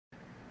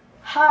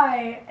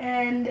Hi,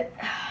 and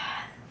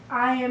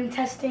I am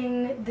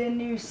testing the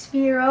new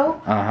Sphero,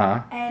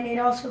 and it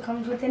also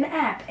comes with an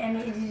app, and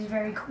it is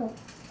very cool.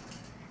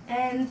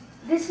 And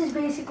this is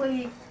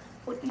basically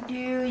what you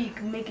do. You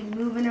can make it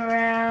moving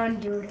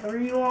around, do whatever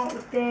you want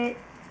with it.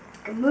 You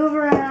can move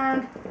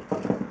around,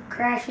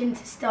 crash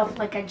into stuff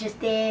like I just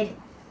did,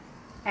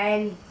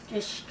 and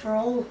just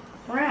stroll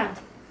around.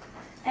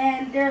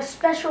 And there are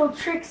special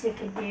tricks it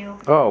can do.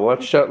 Oh,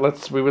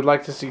 we would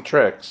like to see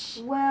tricks.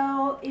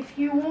 Well, if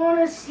you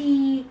want to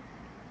see,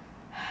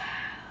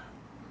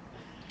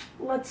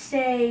 let's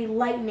say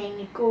lightning,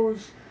 it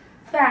goes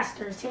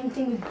faster. Same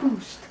thing with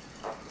boost.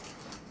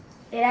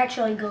 It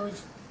actually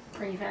goes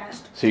pretty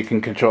fast. So you can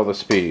control the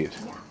speed.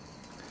 Yeah.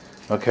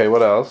 Okay,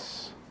 what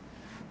else?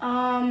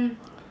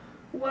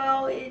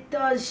 Well, it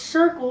does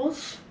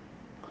circles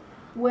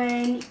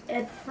when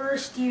at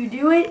first you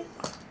do it.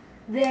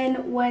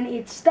 Then when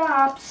it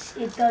stops,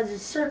 it does a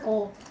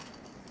circle.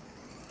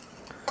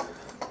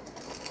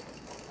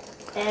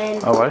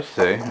 And oh, I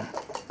see.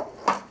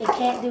 It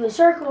can't do a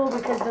circle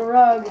because the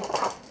rug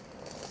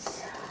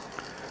is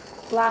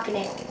blocking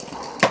it.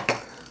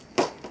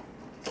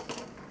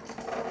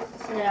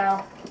 So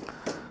that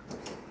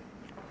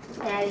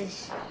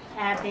has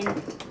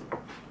happened.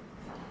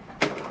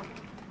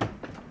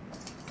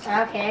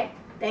 Okay,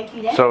 thank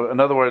you, Dad. So,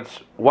 in other words,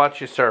 watch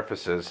your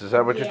surfaces. Is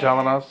that what you're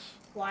telling us?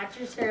 Watch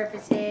your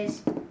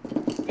surfaces.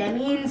 That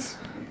means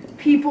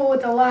people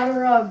with a lot of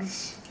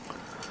rugs,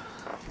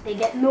 they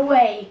get in the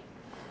way.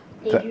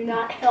 They do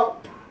not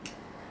help.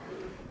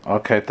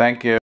 Okay,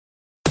 thank you.